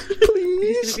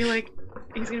 He's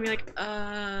gonna be like,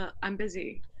 I'm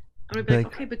busy. I'm gonna be like,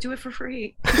 okay, but do it for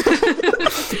free.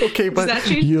 Okay, but that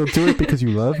change? you'll do it because you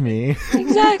love me.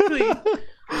 Exactly.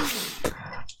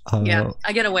 Yeah,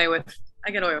 I get away with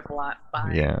a lot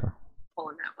by Yeah.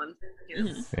 pulling that one. You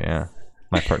know? Yeah.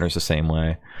 My partner's the same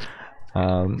way.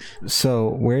 So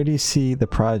where do you see the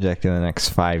project in the next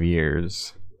 5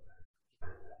 years?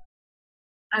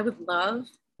 I would love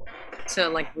to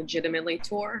like legitimately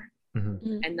tour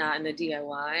Mhm. and not in a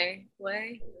DIY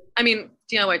way. I mean,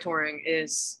 DIY touring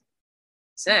is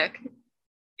sick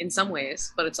in some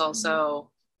ways, but it's also,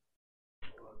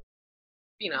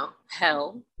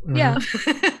 hell. Yeah.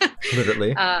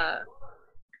 Literally.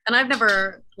 And I've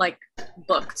never like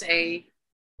booked a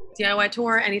DIY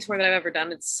tour. Any tour that I've ever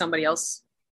done, it's somebody else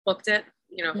booked it.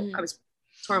 I was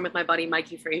touring with my buddy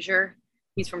Mikey Frazier.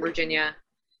 He's from Virginia.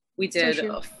 We did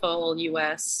a full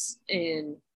US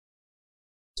in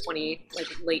late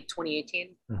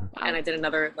 2018. Mm-hmm. And I did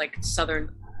another like southern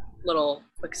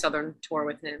tour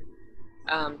with him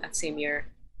that same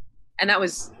year. And that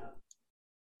was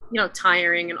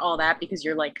tiring and all that because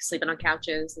you're like sleeping on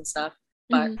couches and stuff,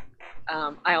 but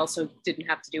I also didn't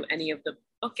have to do any of the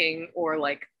booking or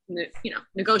like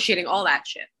negotiating all that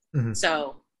shit.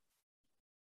 So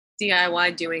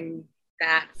DIY doing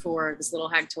that for this Little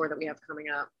Hag tour that we have coming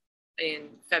up in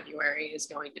February is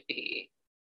going to be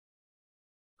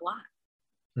a lot.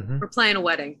 We're playing a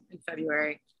wedding in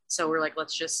February, so we're like,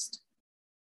 let's just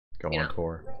go on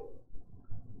tour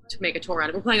to make a tour out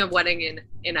of it. We're playing a wedding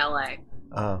in LA.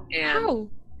 Oh. And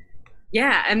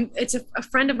yeah, and it's a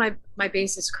friend of my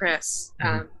bassist Chris,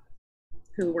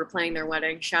 who we're playing their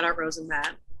wedding. Shout out Rose and Matt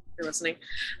if you're listening.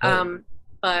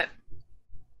 But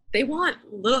they want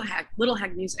Little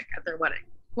Hag music at their wedding.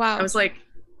 Wow. I was like,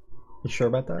 you sure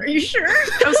about that? Are you sure?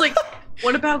 I was like,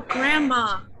 what about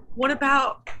grandma? What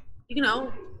about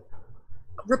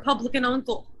Republican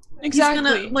uncle?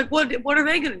 Exactly. What are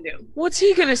they gonna do? What's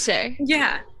he gonna say?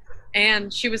 Yeah.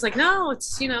 And she was like, no,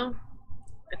 it's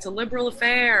it's a liberal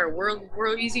affair.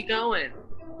 We're easygoing.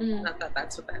 Not that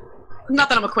that's what that. Not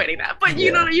that I'm equating that, but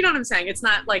you know what I'm saying. It's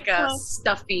not like a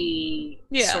stuffy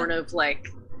sort of like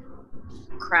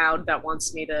crowd that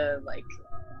wants me to like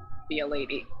be a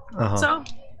lady. So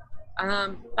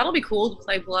that'll be cool to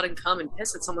play Blood and Cum and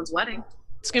piss at someone's wedding.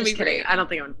 It's gonna be great. I don't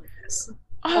think I'm gonna piss.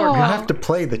 Oh, you have to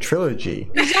play the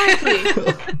trilogy. Exactly.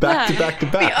 back to back.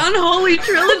 The unholy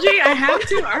trilogy. I have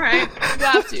to. All right. You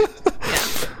have to.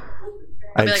 Yeah.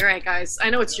 I'll be like, all right, guys, I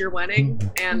know it's your wedding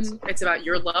and it's about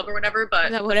your love or whatever,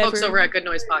 but folks over at Good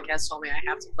Noise Podcast told me I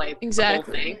have to play the whole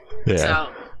thing. Yeah.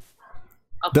 So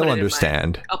they'll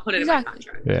understand. I'll put it in my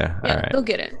contract. Yeah. All right. They'll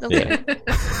get it. They'll get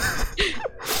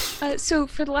it. So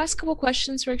for the last couple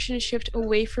questions, we're going to shift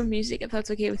away from music, if that's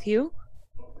okay with you.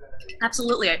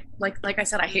 Absolutely. Like I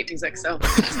said, I hate music, so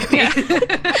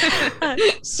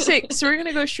sick. So we're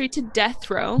gonna go straight to death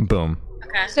row. Boom.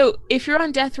 Okay. So if you're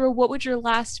on death row, what would your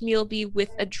last meal be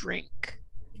with a drink?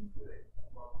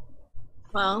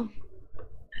 Well,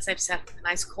 as I've said, a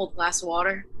nice cold glass of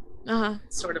water.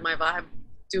 It's sort of my vibe.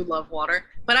 Do love water,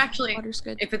 but actually, water's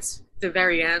good. If it's the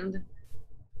very end,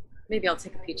 maybe I'll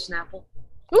take a peach Snapple.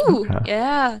 Ooh,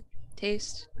 yeah.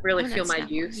 Taste. Really feel my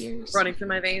youth running through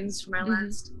my veins for my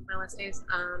last days.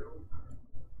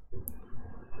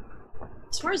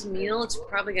 As far as meal, it's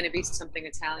probably going to be something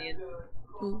Italian.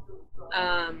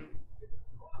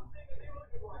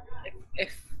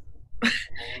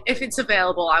 If it's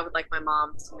available, I would like my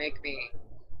mom to make me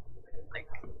like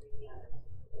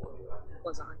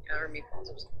lasagna or meatballs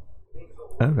or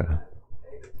something. Okay,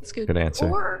 that's good. Good answer.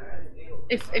 Or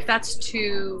if that's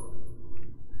too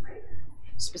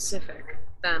specific,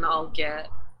 then I'll get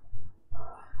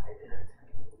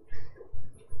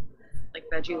like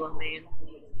veggie lo mein.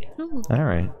 All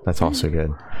right, that's also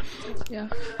good. Yeah.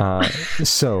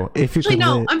 So if you actually,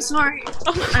 no, I'm sorry.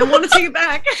 I want to take it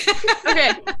back.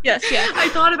 Okay. Yes. Yeah. I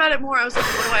thought about it more. I was like,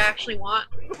 what do I actually want?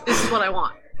 This is what I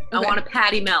want. Okay. I want a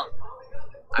patty melt.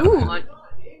 I want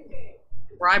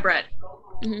rye bread.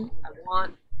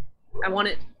 I want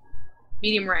it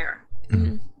medium rare,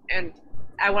 and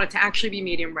I want it to actually be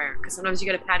medium rare because sometimes you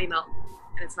get a patty melt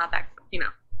and it's not that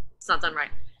it's not done right.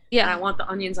 Yeah. And I want the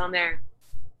onions on there.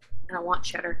 And I want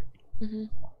cheddar. And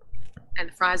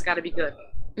the fries got to be good.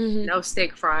 No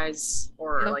steak fries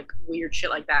or like weird shit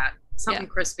like that. Something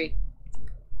crispy.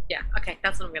 Yeah. Okay.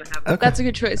 That's what I'm going to have. Okay. That's a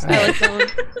good choice. I like that one.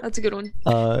 That's a good one.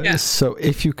 So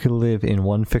if you could live in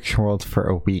one fictional world for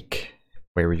a week,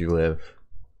 where would you live?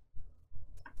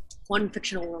 One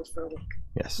fictional world for a week.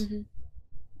 Yes.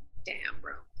 Damn,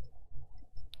 bro.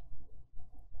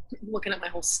 Looking at my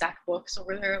whole stack of books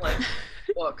over there, like,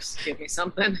 books, give me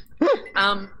something.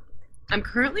 I'm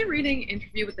currently reading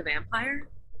Interview with the Vampire,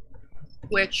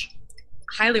 which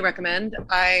highly recommend.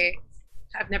 I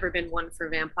have never been one for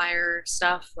vampire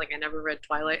stuff. Like, I never read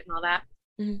Twilight and all that.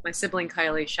 My sibling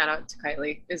Kylie, shout out to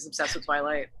Kylie, is obsessed with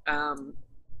Twilight.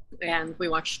 And we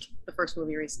watched the first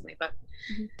movie recently, but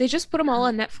they just put them all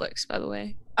on Netflix, by the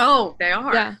way. Oh, they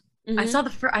are. Yeah. I saw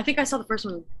I think I saw the first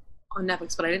one on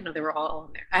Netflix, but I didn't know they were all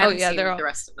on there. I haven't seen the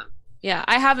rest of them. Yeah,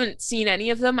 I haven't seen any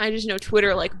of them. I just know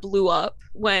Twitter like blew up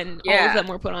when all of them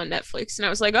were put on Netflix, and I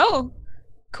was like, "Oh,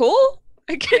 cool!"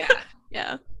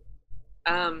 Yeah.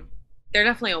 They're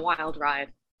definitely a wild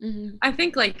ride. Mm-hmm. I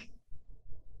think like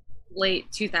late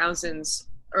 2000s,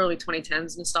 early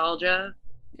 2010s nostalgia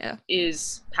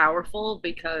is powerful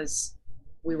because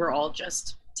we were all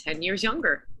just 10 years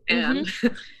younger. And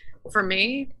for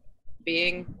me,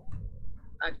 being,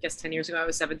 I guess 10 years ago I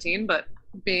was 17, but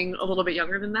being a little bit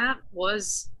younger than that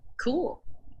was cool.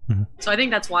 So I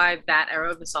think that's why that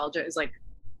era of nostalgia is like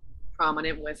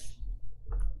prominent with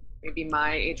maybe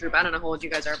my age group. I don't know how old you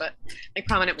guys are, but like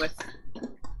prominent with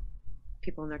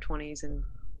people in their 20s and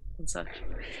such.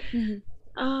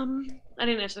 I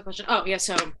didn't answer the question. Oh yeah,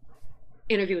 so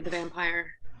Interview with the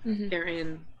Vampire. They're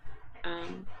in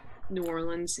New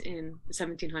Orleans in the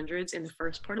 1700s in the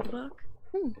first part of the book.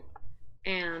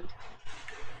 And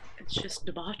it's just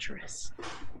debaucherous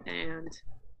and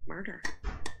murder.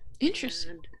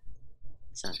 Interesting. And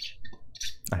such.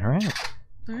 All right.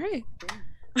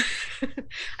 Yeah.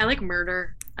 I like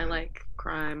murder. I like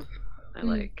crime. I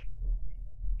like,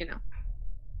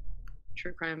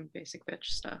 true crime, basic bitch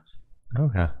stuff.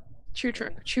 Okay.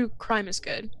 True crime is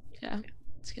good. Yeah,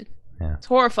 it's good. Yeah. It's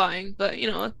horrifying, but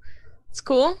it's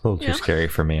cool. A little too scary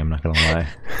for me, I'm not gonna lie.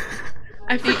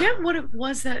 I forget what it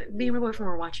was that me and my boyfriend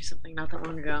were watching something not that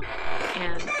long ago,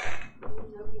 and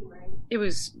it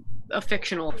was a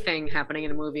fictional thing happening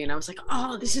in a movie, and I was like,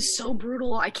 oh, this is so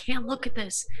brutal, I can't look at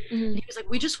this. And he was like,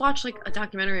 we just watched like a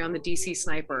documentary on the DC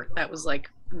sniper that was like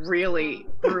really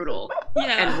brutal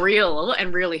and real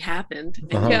and really happened,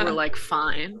 and we were like,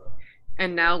 fine.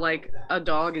 And now like a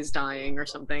dog is dying or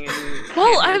something, and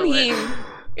well, I mean,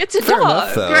 it's a Fair dog,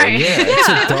 enough, though. right? Yeah, it's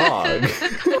a dog.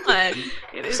 Come on,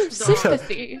 it is some a dog.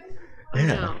 sympathy. I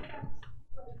know.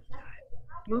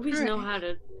 Movies know how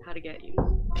to get you.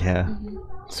 Yeah.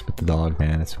 It's with the dog,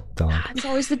 man. It's with the dog. It's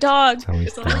always the dog. It's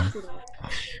always the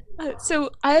dog. So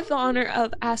I have the honor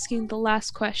of asking the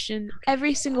last question.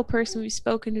 Every single person we've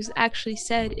spoken has actually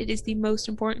said it is the most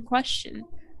important question.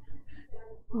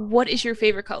 What is your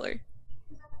favorite color?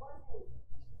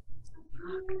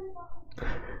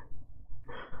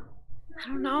 I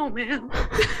don't know, man.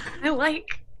 I like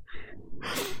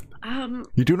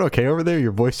You doing okay over there?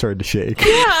 Your voice started to shake.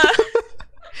 Yeah.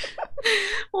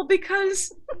 well,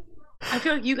 because I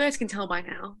feel like you guys can tell by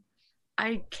now,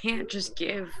 I can't just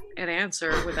give an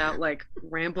answer without like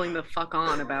rambling the fuck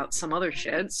on about some other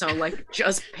shit. So like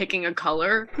just picking a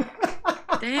color,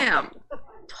 damn,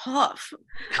 tough.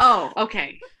 Oh,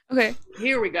 okay.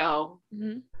 Here we go.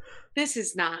 This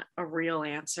is not a real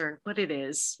answer, but it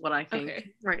is what I think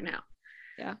right now.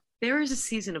 Yeah. There is a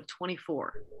season of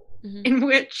 24 in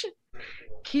which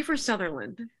Kiefer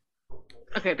Sutherland.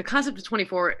 Okay, the concept of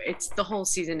 24, it's the whole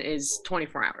season is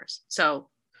 24 hours. So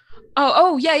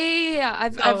yeah.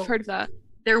 I've heard of that.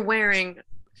 They're wearing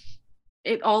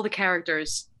it, all the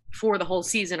characters for the whole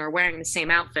season are wearing the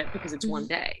same outfit because it's one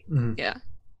day. Yeah.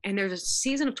 And there's a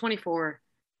season of 24,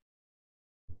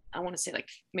 I want to say like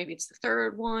maybe it's the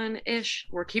third one-ish,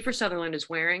 where Kiefer Sutherland is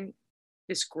wearing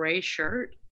this gray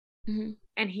shirt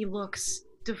and he looks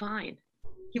divine.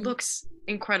 He looks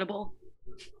incredible.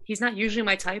 He's not usually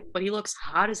my type, but he looks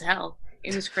hot as hell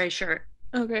in this gray shirt.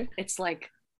 Okay. It's like,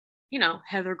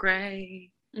 heather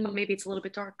gray, but maybe it's a little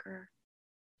bit darker.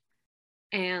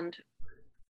 And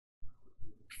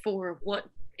for what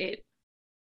it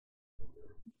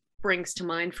brings to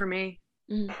mind for me,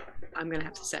 I'm going to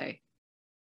have to say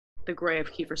the gray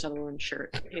of Kiefer Sutherland's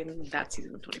shirt in that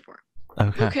season of 24.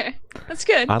 Okay. That's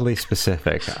good. Oddly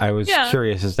specific. I was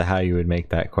curious as to how you would make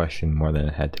that question more than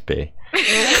it had to be.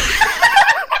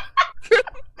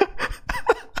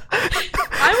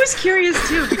 I was curious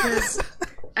too, because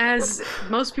as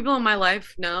most people in my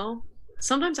life know,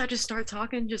 sometimes I just start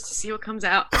talking just to see what comes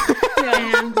out.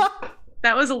 And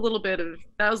that was a little bit of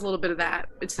that.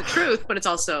 It's the truth, but it's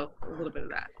also a little bit of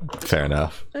that. Fair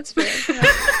enough. That's fair.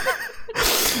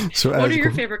 So what are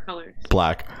your favorite colors?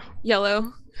 Black.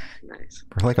 Yellow. Nice.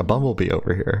 We're like a bumblebee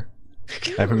over here.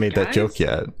 I haven't made that joke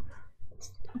yet.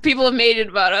 People have made it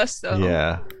about us, though.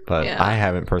 Yeah, but I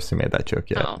haven't personally made that joke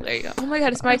yet. Oh, there you go. Oh my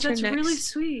god, it's my turn next. That's really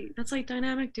sweet. That's like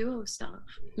dynamic duo stuff.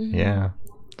 Yeah.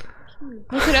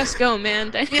 Look at us go,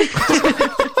 man.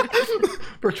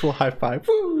 Virtual high five.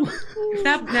 Woo!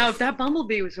 If that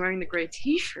bumblebee was wearing the gray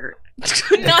t-shirt,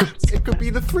 it could be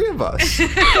the three of us.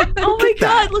 Oh my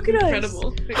god, look at us.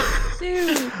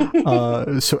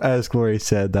 Incredible. So as Glory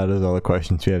said, that is all the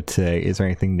questions we have today. Is there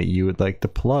anything that you would like to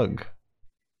plug?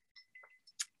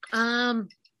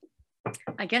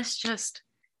 I guess just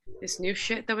this new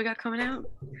shit that we got coming out.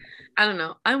 I don't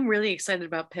know. I'm really excited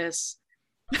about Piss.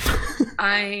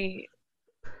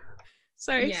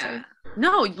 Sorry.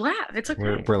 No, laugh. It's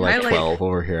okay. We're like 12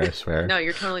 over here, I swear. No,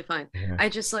 you're totally fine. Yeah. I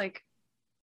just like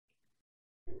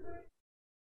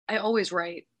I always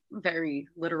write very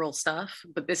literal stuff,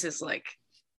 but this is like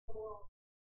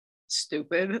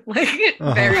stupid, like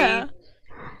very, Yeah.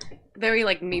 very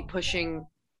like me pushing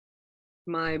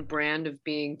my brand of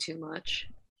being too much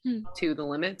to the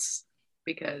limits,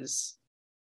 because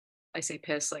I say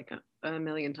piss like a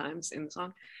million times in the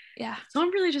song. Yeah. So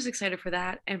I'm really just excited for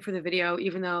that and for the video,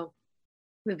 even though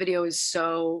the video is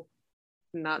so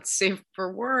not safe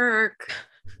for work,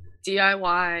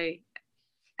 DIY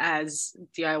as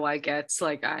DIY gets.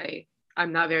 Like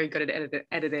I'm not very good at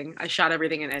editing. I shot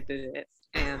everything and edited it,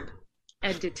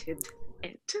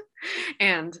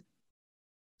 and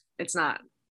it's not,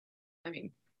 I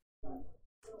mean,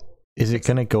 Is it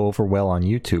gonna go over well on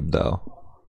YouTube though?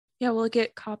 Yeah, will it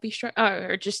get copy strike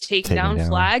or just taken down,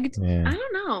 flagged? Yeah. I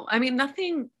don't know. I mean,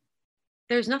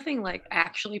 there's nothing like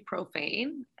actually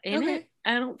profane in it,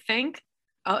 I don't think,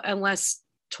 unless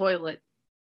toilets.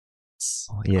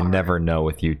 You never know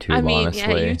with YouTube, I mean, honestly.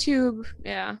 yeah, YouTube,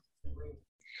 yeah.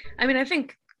 I mean, I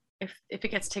think if it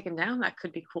gets taken down, that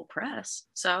could be cool press.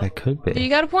 So It could be. You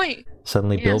got a point.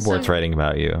 Suddenly Billboard's writing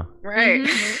about you. Right.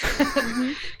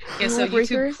 Mhm. Yeah, so Rule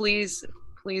breaker. YouTube,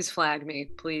 please flag me.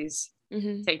 Please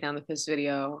take down the piss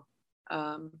video.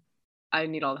 I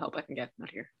need all the help I can get out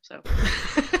here. So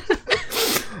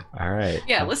All right.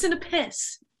 yeah, listen to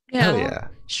piss. Yeah. Hell yeah.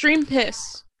 Stream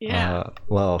piss. Yeah.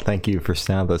 Well, thank you for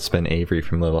now. That's been Avery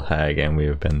from Little Hag, and we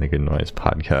have been the Good Noise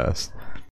Podcast.